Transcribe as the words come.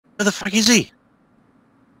Where the fuck is he?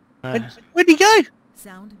 No. Where'd he go?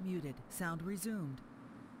 Sound muted. Sound resumed.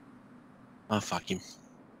 Oh, fuck him.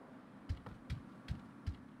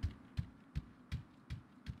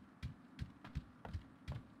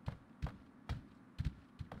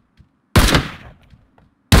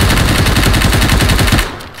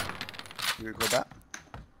 You go back.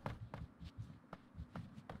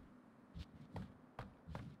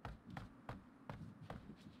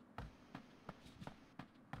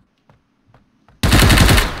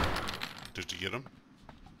 Did you get him?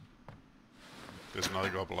 There's another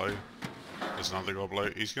guy below you. There's another guy below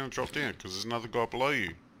you. He's gonna drop down because there's another guy below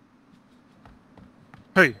you.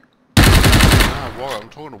 Who? No, Wire. I'm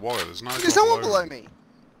talking to Wire. There's no. There's someone below me.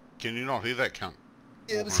 Can you not hear that cunt?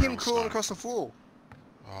 Yeah, it was him crawling across the floor.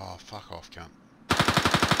 Oh, fuck off, cunt.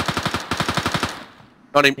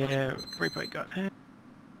 Got him. Yeah, replay got him.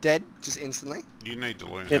 Dead, just instantly. You need to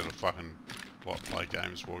learn Yep. how to fucking play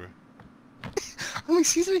games, Walker. Oh,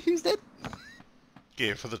 excuse me, who's dead?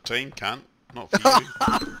 Yeah, for the team, cunt. Not for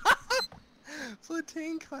you.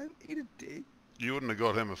 14 can't eat a dick. You wouldn't have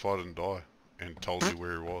got him if I didn't die and told you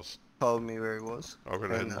where he was. Told me where he was. I would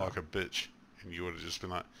have hit him like a bitch, and you would have just been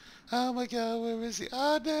like, "Oh my god, where is he?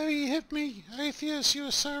 Oh no, he hit me! Atheos, you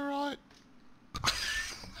were so right."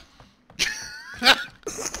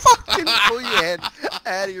 Fucking pull your head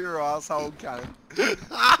out of your asshole, cunt.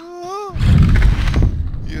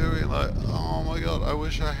 You would have been like, "Oh my god, I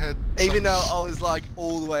wish I had." Even though I was like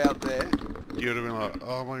all the way up there. You would have been like,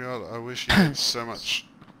 "Oh my god, I wish you had so much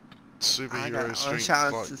superhero strength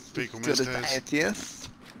like fecal good as mist has." Atheist.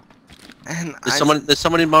 And There's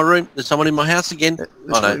someone in my room. There's someone in my house again.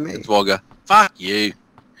 Oh no, it's Wogger. Fuck you.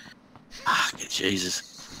 Fuck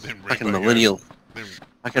Jesus. Then Fucking Repo millennial. goes- then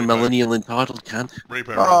Fucking millennial entitled cunt.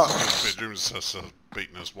 Repo Oh. runs into his bedroom and starts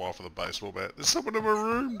beating his wife with a baseball bat. There's someone in my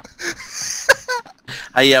room.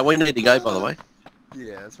 Hey, yeah, we need to go, by the way.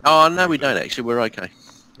 Yeah, that's Oh, no, we don't actually. We're okay.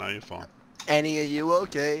 No, you're fine. Annie, are you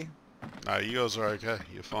okay? No, you guys are okay.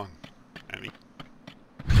 You're fine. Annie.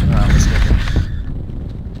 Let's go.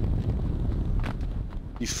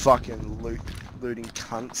 You fucking looting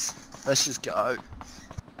cunts. Let's just go.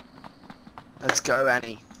 Let's go,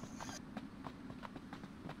 Annie.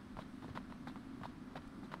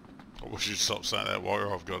 I wish you'd stop saying that,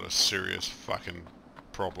 Warrior. I've got a serious fucking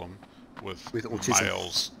problem with autism.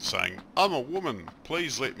 males saying, "I'm a woman,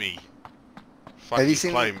 please let me." Have you fucking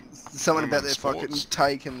seen play someone about their women's fucking sports."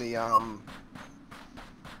 taking the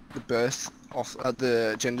birth off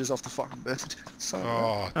the genders off the fucking birth certificate? So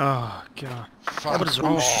Oh, Oh god. fuck What is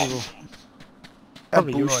wrong with off. people? how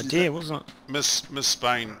Probably your bullshit is idea, wasn't it? Miss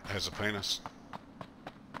Spain has a penis.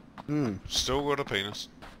 that? Hmm. Still got a penis.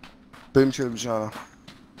 Boom to the vagina.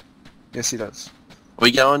 Yes, he does. Are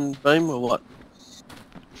we going, Boom, or what?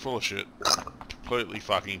 Full of shit. Completely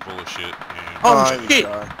fucking full of shit. And Oh, There you shit.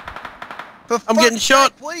 go. For I'm fuck's getting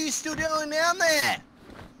shot. sake, what are you still doing down there?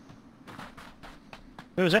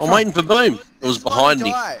 Who was that I'm from? waiting for Boom. It was behind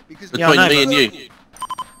me. Because Yeah, I Between know, me but- and you.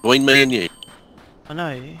 Between me and you. I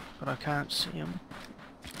know, but I can't see him.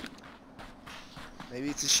 Maybe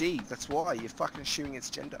it's a she. That's why you're fucking assuming its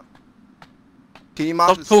gender. Can you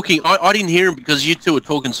mark Stop talking. I didn't hear him because you two were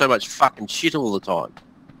talking so much fucking shit all the time.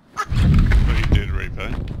 but he did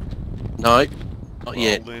repay. No, not Well,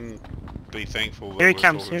 yet. then be thankful that Here he we're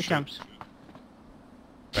comes, talking here he shit. comes.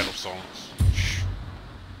 Battle silence.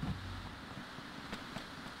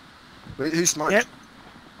 Who smoked? Yep.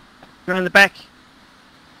 Go in the back.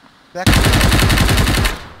 Back.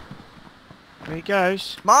 There he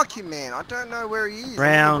goes. Mark him, man. I don't know where he is. I'm on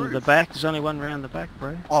Round the roof. back. There's only one round the back,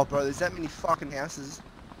 bro. Oh, bro, there's that many fucking houses.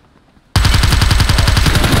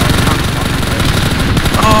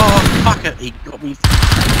 Oh, fuck it. He got me.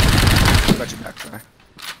 Got your back, bro.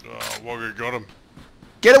 Oh, Wogger got him.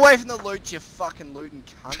 Get away from the loot, you fucking looting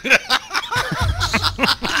cunt.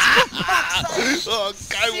 Oh, go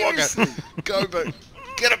Seriously. Wogger. Go, Boo.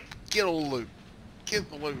 Get him. Get all the loot. Get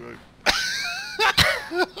the loot, Boo.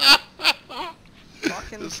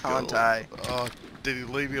 Fucking This cunt, girl. eh? Oh, did he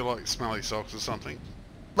leave you like smelly socks or something?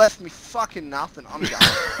 Left me fucking nothing. I'm going.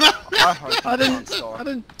 I hope I he didn't. can't stop. I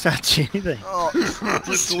didn't touch anything. Oh,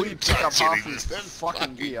 just saw you pick up half his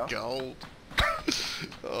fucking gear. Gold.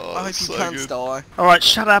 Oh, I hope so you can't good. die. All right,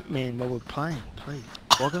 shut up, man. While we're playing, please.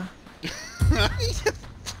 Wogger. You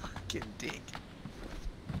fucking dick.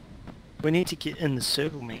 We need to get in the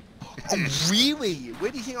circle, man. Oh, really?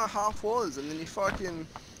 Where do you think I half was? And then you fucking...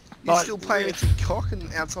 You're Like, still playing with your cock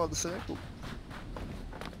and outside the circle.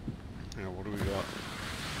 Yeah, what do we got?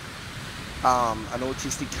 An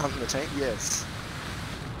autistic cunt in the team? Yes.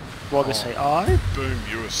 Wogger say I. Boom,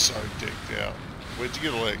 you were so decked out. Where'd you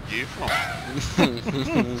get all that gear from?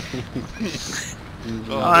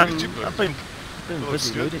 Oh, look I've at you, been looks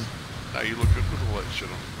busy good. looting. No, you look good with all that shit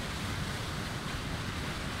on.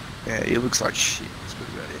 Yeah, he looks like shit. That's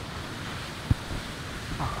pretty about it.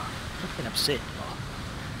 Oh, I've been upset.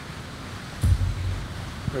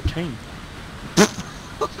 We're a team.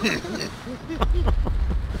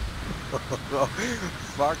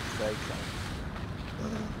 Fuck's sake,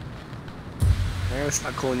 I'm gonna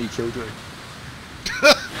start calling you Killjoy.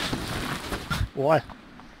 Why?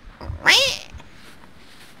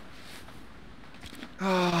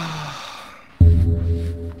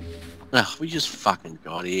 Oh, we just fucking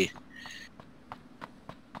got here.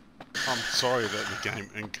 I'm sorry that the game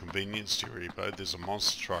inconvenienced you, Rebo. There's a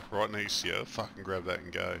monster truck right next to you. Fucking grab that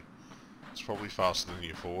and go. It's probably faster than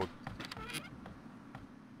your Ford.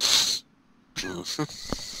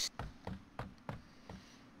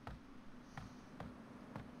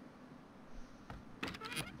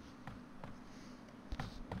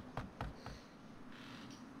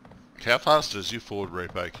 How fast is your Ford,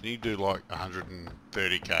 Repo? Can you do like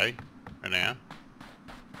 130k an hour?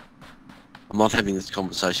 I'm not having this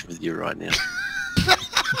conversation with you right now.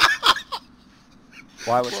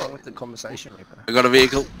 Why? What's wrong with the conversation, Ripper? I got a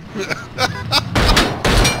vehicle. Drive!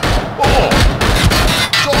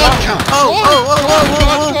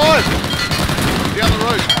 Down the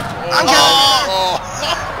road!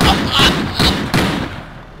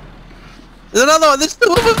 There's another one! There's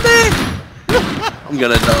two of them there! I'm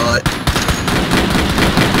gonna die.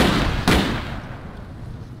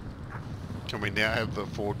 Can we now have the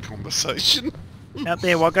Ford conversation? Out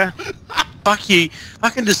there, Wagga. Fuck you.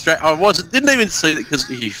 Fucking distract. I didn't even see it because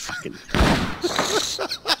you fucking...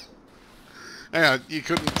 Hang on, you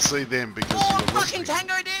couldn't see them because you were Fucking listening.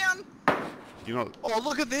 Tango down! You're not... Oh,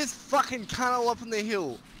 look at this fucking cunnel up on the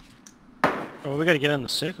hill. Oh, we gotta get in the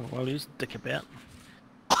circle while he's dick about.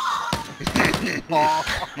 Oh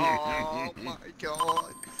my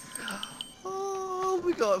god. Oh,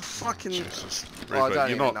 we got fucking... Jesus. Oh, I Repo, don't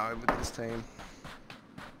you're even not, know with this team.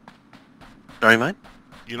 Sorry, mate?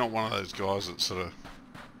 you're not one of those guys that sort of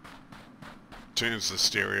turns the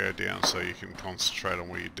stereo down so you can concentrate on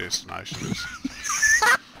where your destination is.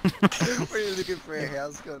 Where are you looking for a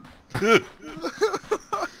house gun?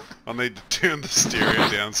 I need to turn the stereo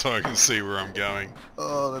down so I can see where I'm going.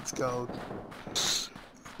 Oh, that's gold.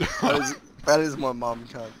 That is my mum,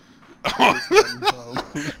 cunt.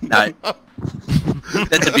 No.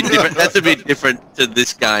 That's a bit different. That's a bit different to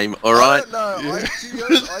this game. All right. No, Yeah.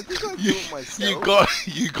 I think I do it myself.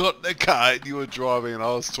 You got in the car and you were driving and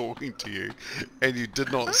I was talking to you and you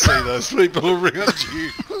did not see those people around you.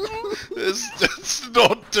 It's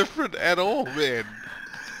not different at all, man.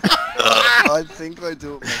 I think I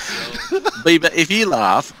do it myself. Bieber, if you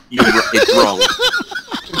laugh, it's wrong.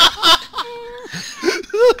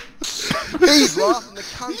 He's laughing. The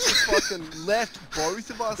cunt just fucking left both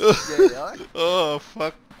of us together. Oh,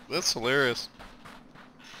 fuck. That's hilarious.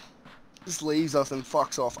 Just leaves us and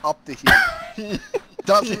fucks off up the hill.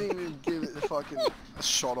 Doesn't even give it the fucking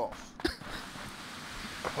shot off.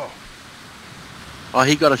 Oh,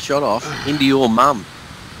 he got a shot off into your mum.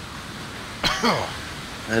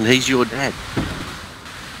 And he's your dad.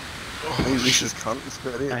 He's just cunt. That's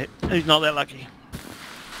about it. Hey, he's not that lucky.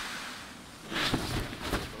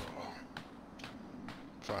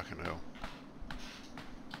 Fucking hell.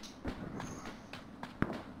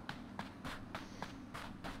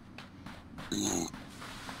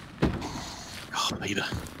 Oh, Peter.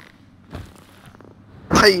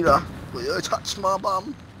 Peter, will you touch my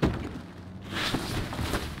bum?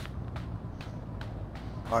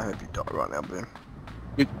 I hope you die right now, Ben.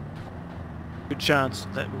 Good chance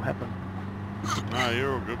that will happen. No,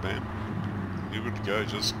 you're all good, man. You're good to go.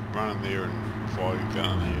 Just run in there and fire your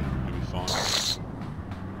gun here. You'll be fine.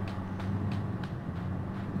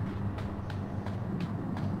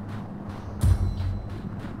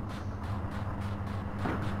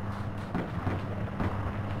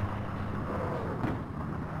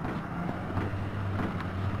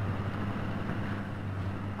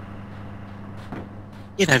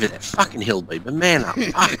 Get over that fucking hill, Bieber. Man up.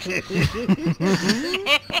 Fuck.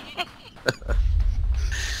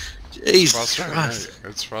 Jesus Christ.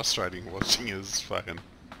 It's frustrating watching his fucking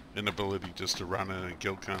inability just to run in and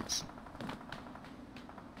kill cunts.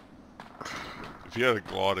 If you had a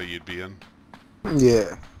glider, you'd be in.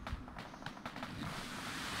 Yeah.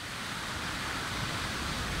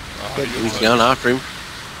 Oh, He's going after him.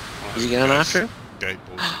 Is he going after him?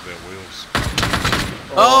 Gateballs with their wheels.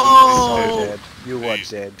 Oh! You're so dead. You are He's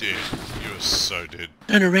dead. dead. You are so dead.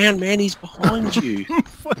 Turn around, man. He's behind you.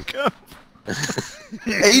 Fuck up.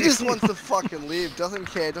 He just wants to fucking live, doesn't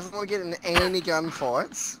care, doesn't want to get in any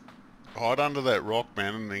gunfights. Hide under that rock,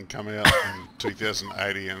 man, and then come out in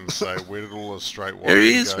 2080 and say, where did all the straight white There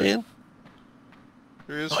he men is, go? man.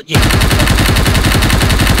 There he is. Oh, yeah.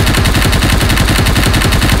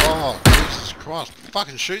 Oh, Jesus Christ.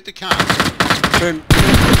 Fucking shoot the cunt. Turn.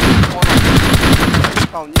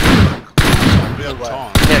 Oh, no.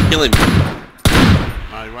 About time. Yeah, kill him.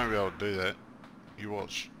 No, you won't be able to do that. You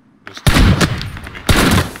watch. Just do this when he...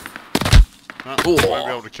 No, you won't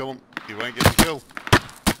be able to kill him. You won't get the kill.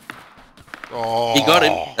 Oh. He got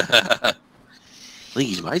him. I think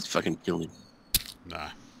his mates fucking killed him. Nah.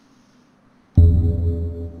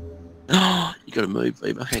 Oh, you gotta move,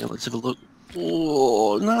 Beaver. Hang on, let's have a look.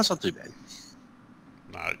 Oh, no, it's not too bad.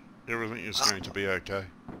 No. Everything is going to be okay.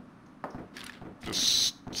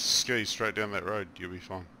 Just ski straight down that road. You'll be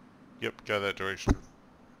fine. Yep, go that direction.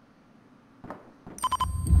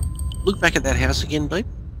 Look back at that house again, Beep.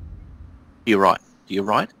 To your right. To your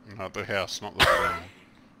right. No, the house, not the building.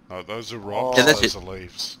 No, those are rocks, Yeah, that's those it. are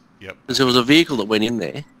leaves. Yep. Because there was a vehicle that went in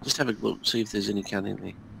there. Just have a look, see if there's any cunt in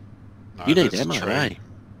there. No, You need that's a ammo, tree. eh?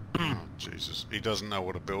 Oh, Jesus. He doesn't know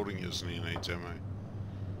what a building is and he needs ammo.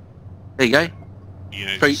 There you go. You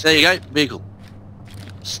need Tree, to there you go. Vehicle.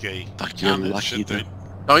 ski. Fuck, you're Can't hit lucky, shit, dude. dude.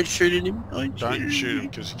 Don't shoot at him. Don't shoot him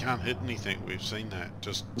because he can't hit anything. We've seen that.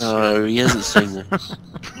 Just No, he hasn't seen that.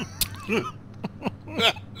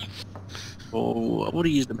 Oh, what do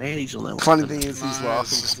you use the manage on that one? Funny thing is, no, he's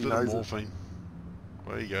laughing it's because he a bit of knows it. morphine.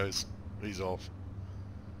 There he goes. He's off.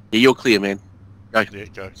 Yeah, you're clear, man. Go. Yeah,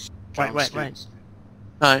 go. Wait, Can't wait, skip. wait.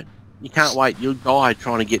 No, you can't wait. You'll die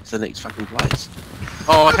trying to get to the next fucking place.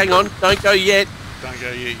 Oh, hang on. Don't go yet. Don't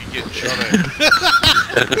go yet. You're getting shot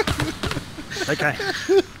at. Okay.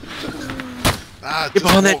 Ah, Get just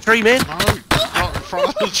behind that walk. tree, man. No, not in front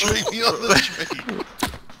of the tree. The other tree.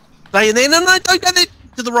 Stay in there. No, no, don't go there.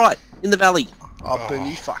 To the right. In the valley. Oh, boom,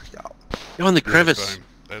 you fucked up. Behind the Yeah, crevice. boom.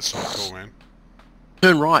 That's not cool, man.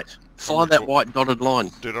 Turn right. Follow that record- white dotted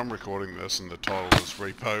line. Dude, I'm recording this and the title is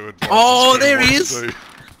Repo Advice. Oh, It's there he what to is. do.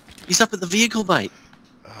 He's up at the vehicle, mate.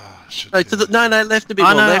 Ah, shit, No, to the, no, left a bit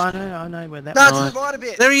I more know, left. I know where that No, was. to Right. the right a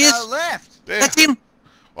bit. There he is. No, left. There. That's him.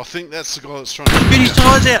 I think that's the guy that's trying to Shoot his you.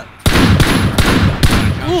 tires out.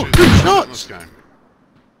 Can't Oh, shoot good the shots. in this game.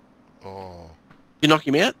 Oh. You knock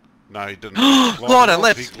him out? No, he didn't. Glider, off.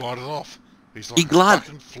 left. He glided off. He's like He a glide.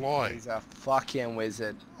 fucking fly. He's a fucking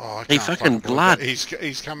wizard. Oh, I He can't fucking believe glide. that.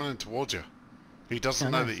 He's coming in towards you. He doesn't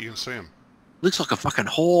I know know. that you can see him. Looks like a fucking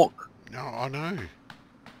hawk. No, I know.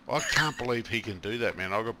 I can't believe he can do that,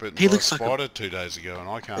 man. I got bitten He by a looks like a- spider 2 days ago and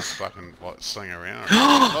I can't fucking like sing around.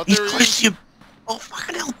 Oh, He's there he close is. to you. Oh,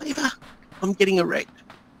 fucking hell, Beaver. I'm getting erect.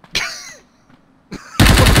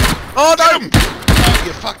 Oh, Get no. him! No,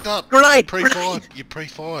 you fucked up. Grenade, Pre-fired. grenade. You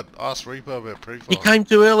pre-fired. Ask Repo about pre-fire. He came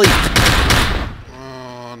too early.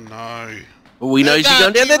 Oh, no. Oh, he knows There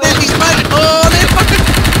you're going you down there. go. There's his mate. Oh, they're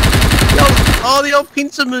fucking... the old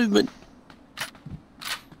pincer movement.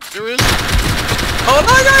 There is. Oh,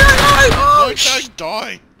 no, no, no, no. No, Oh, shit. don't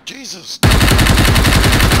die. Jesus.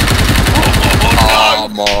 Oh,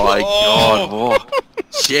 my Oh. God. Oh.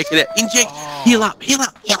 Check it out. Inject. Oh. Heal up, heal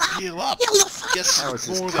up, heal up. Heal up. Heal the fuck Get up. some How is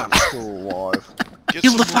this more of cunt that. still alive? Get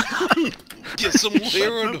Heal some the more- fuck up. Get some more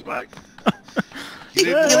heroin. You need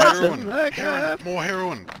Heal more up. heroin. Heroin. More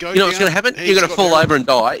heroin. Go You know what's down. going to happen? He's You're going to got fall heroin. over and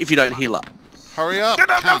die if you don't heal up. Hurry up.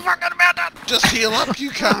 Cunt. Just heal up,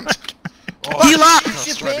 you cunt. Oh, Heal up. it's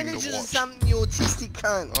Use your frustrating to bandages or watch. something, you autistic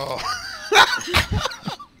cunt. Oh.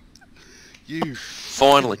 You.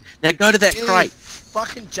 Finally. Now go to that You crate.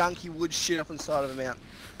 fucking junkie would shit up inside of a mountain.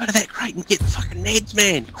 Go to that crate and get the fucking Neds,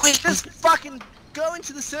 man. Quick. Just fucking go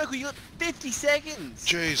into the circle, you got 50 seconds.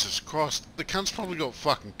 Jesus Christ. The cunt's probably got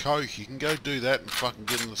fucking coke. You can go do that and fucking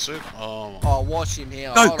get in the circle. Oh. Oh, watch him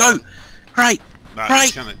here. Go, Hold go. on. Crate. No,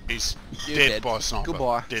 Right. he's You're dead, dead. by sniper.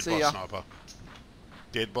 Goodbye. Dead See by ya. sniper.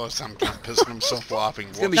 Dead by some cunt pissing himself laughing.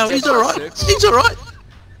 gonna be No, dead he's by alright. circle. He's alright.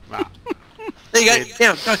 Nah. There you go. Dead.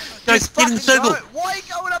 Now, go Just get in the fucking circle. go. Why are you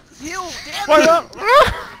going up the hill? Down Wait there.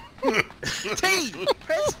 up. T.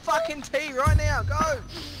 Press fucking T right now. Go.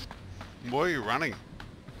 Why are you running?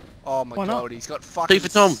 Oh my Why not? god, he's got fucking T for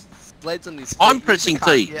Tom. sleds on his feet. I'm You pressing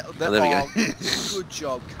cunt. T. Yeah, Oh, there we go. Good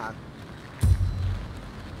job, cunt.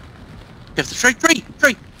 You have to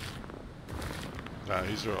tree. No,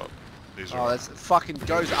 he's alright. He's Oh, alright. that's fucking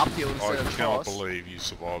goes uphill instead I of cannot across. believe you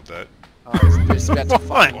survived that. Oh, he's about to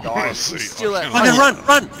fucking die. Honestly, He's still I at cannot- Run,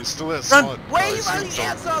 run. You're still outside. Where are Oh, you he's running outside.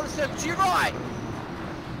 outside the circle? To your right.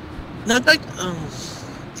 No, don't.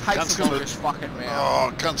 Take Cunt's the gonna- longest fucking round.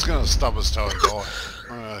 Oh, cunt's gonna stub his toe and die.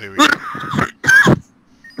 Oh, here we go.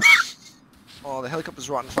 Oh, the helicopter's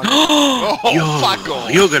right in front of you. Fuck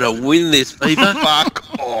off! You're gonna win this, Beaver.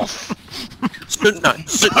 Fuck off! No,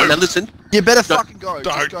 now listen. You better fucking go.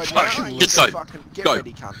 Don't Just go. fucking Just go. Fucking get Go.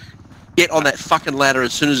 ready, cunt. Get on that fucking ladder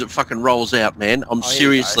as soon as it fucking rolls out, man. I'm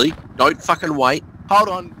seriously. Don't fucking wait. Hold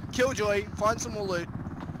on. Killjoy, find some more loot.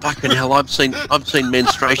 Fucking hell, I've seen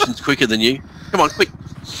menstruations quicker than you. Come on, quick.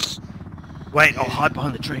 Wait, I'll hide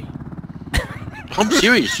behind the tree. I'm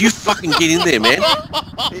serious. You fucking get in there, man.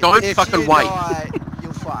 Don't If fucking you wait. Die,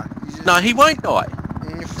 you'll fuck. You just- No, he won't die.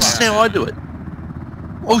 you're This is fucked. how I do it.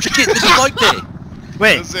 Oh shit, there's a bloke there.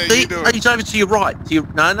 Wait, That's how See, you do it. he's over to your right. To your,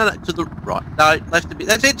 no, to the right. No, left a bit.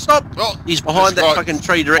 That's it, stop. Oh, He's behind that right. fucking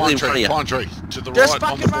tree directly in front of you. Pine tree, to the Just right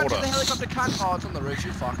on fucking the run to border. the helicopter, cunt. Oh, it's on the roof.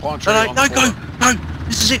 You fuck. Pine tree No, on the go, border.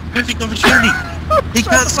 This is it. Perfect opportunity. He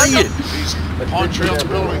can't see you. He's pine tree on the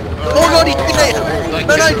building. Oh my god, he's in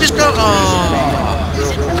there. No, just go. Oh.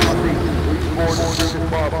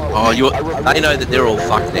 Oh, they know that they're all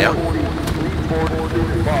fucked now.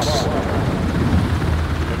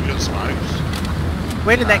 Have you got smokes?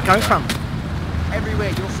 where did that go from? Everywhere.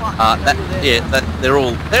 You're fucked. They're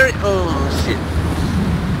all. Oh shit.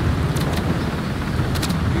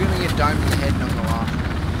 You're gonna get domed in the head, not gonna laugh.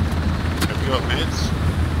 Have you got meds?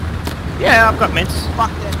 Yeah, I've got mints.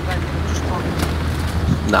 Fuck that, baby. Just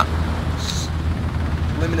fucking Nah.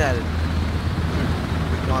 eliminated.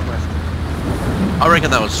 With 9 left. I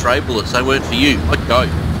reckon they were stray bullets. They weren't for you. I'd go.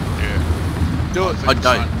 Yeah. Do it. I'd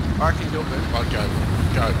go. I reckon do it, man. I'd go.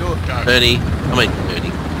 Go. Do it. Go. Ernie.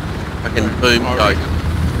 Fucking boom, I go. reckon.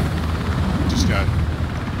 Just go.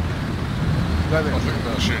 Go I there. think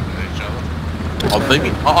they'll shoot at each other. I'll beat me.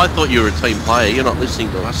 I thought you were a team player. You're not listening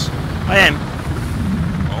to us. I am.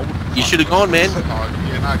 I wouldn't You fuck should have gone, man. Oh,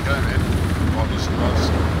 yeah, no, go, man. I'll listen to us.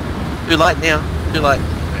 Too late now. Too late.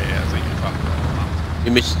 Yeah, I think you fucked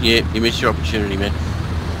up. You missed your opportunity, man.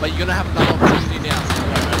 But you're gonna have another opportunity now.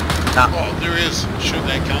 Nah. Oh, there is. Shoot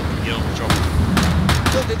that cunt and get on the chopper.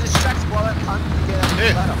 Look, they're distracted by that cunt to get out of the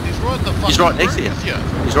Yeah, ladder. he's right in the fucking He's right next to room you. with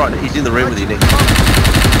you. He's right. He's in the room with you next.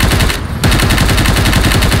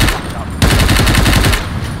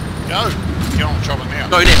 Go. Get on the chopper now.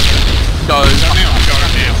 Go now. Go. Go now. Go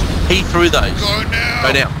now. He threw those. Go now.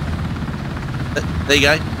 Go now. There you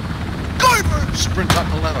go. Go, bro. Sprint up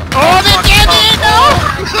the ladder. Oh, they're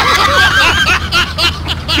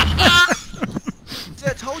See,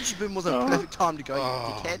 I told you Ben wasn't a perfect time to go, you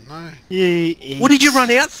Oh, dickhead. no. Yeah. What did you run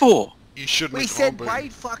out for? You shouldn't We have said gone, Ben.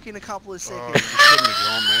 wait fucking a couple of Oh, seconds. you shouldn't have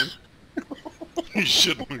gone, man. You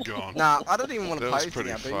shouldn't have gone. Nah, I don't even want to That was pose pretty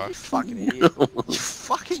now, but you fucked. fucking idiot. You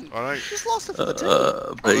fucking I don't- just lost it for the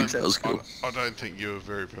team. Beans, that was cool. I don't think you were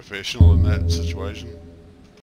very professional in that situation.